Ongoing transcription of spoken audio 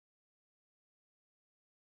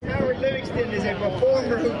Howard Livingston is a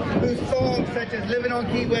performer whose songs, such as Living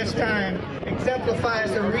on Key West Time,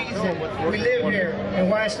 exemplifies the reason we live here and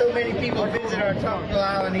why so many people visit our tropical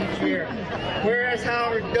island each year. Whereas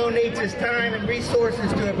Howard donates his time and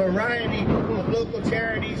resources to a variety of local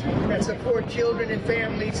charities that support children and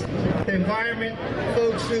families, the environment,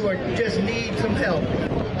 folks who just need some help.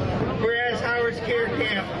 Whereas Howard's Care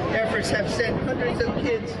Camp efforts have sent hundreds of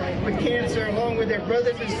kids with cancer along with their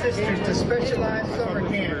brothers and sisters to specialized summer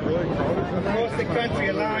camp across the country,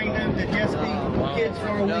 allowing them to just be kids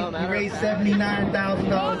for a week. We raised $79,000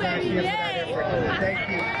 last year for that effort. Thank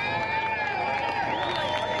you.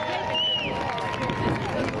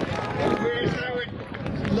 Whereas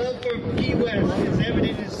Howard's love for Key West is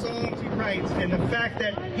evident in songs he writes, and the fact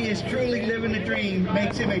that he is truly living the dream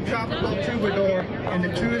makes him a tropical troubadour in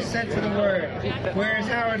the truest sense of the word. Whereas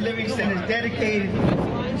Howard Livingston is dedicated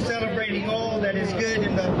to celebrating all that is good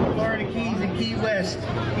in the Florida Keys and Key West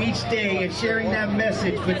each day and sharing that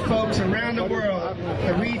message with folks around the world.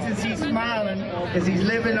 The reasons he's smiling is he's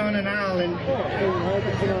living on an island.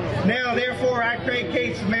 Now, therefore, I, Craig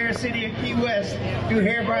Cates, Mayor City of Key West, do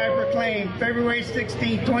hereby proclaim February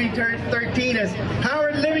 16, 2013 as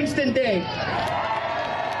Howard Livingston Day.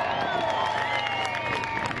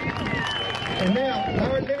 And now,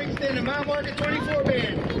 Howard Livingston and My Market 24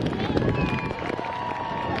 Band.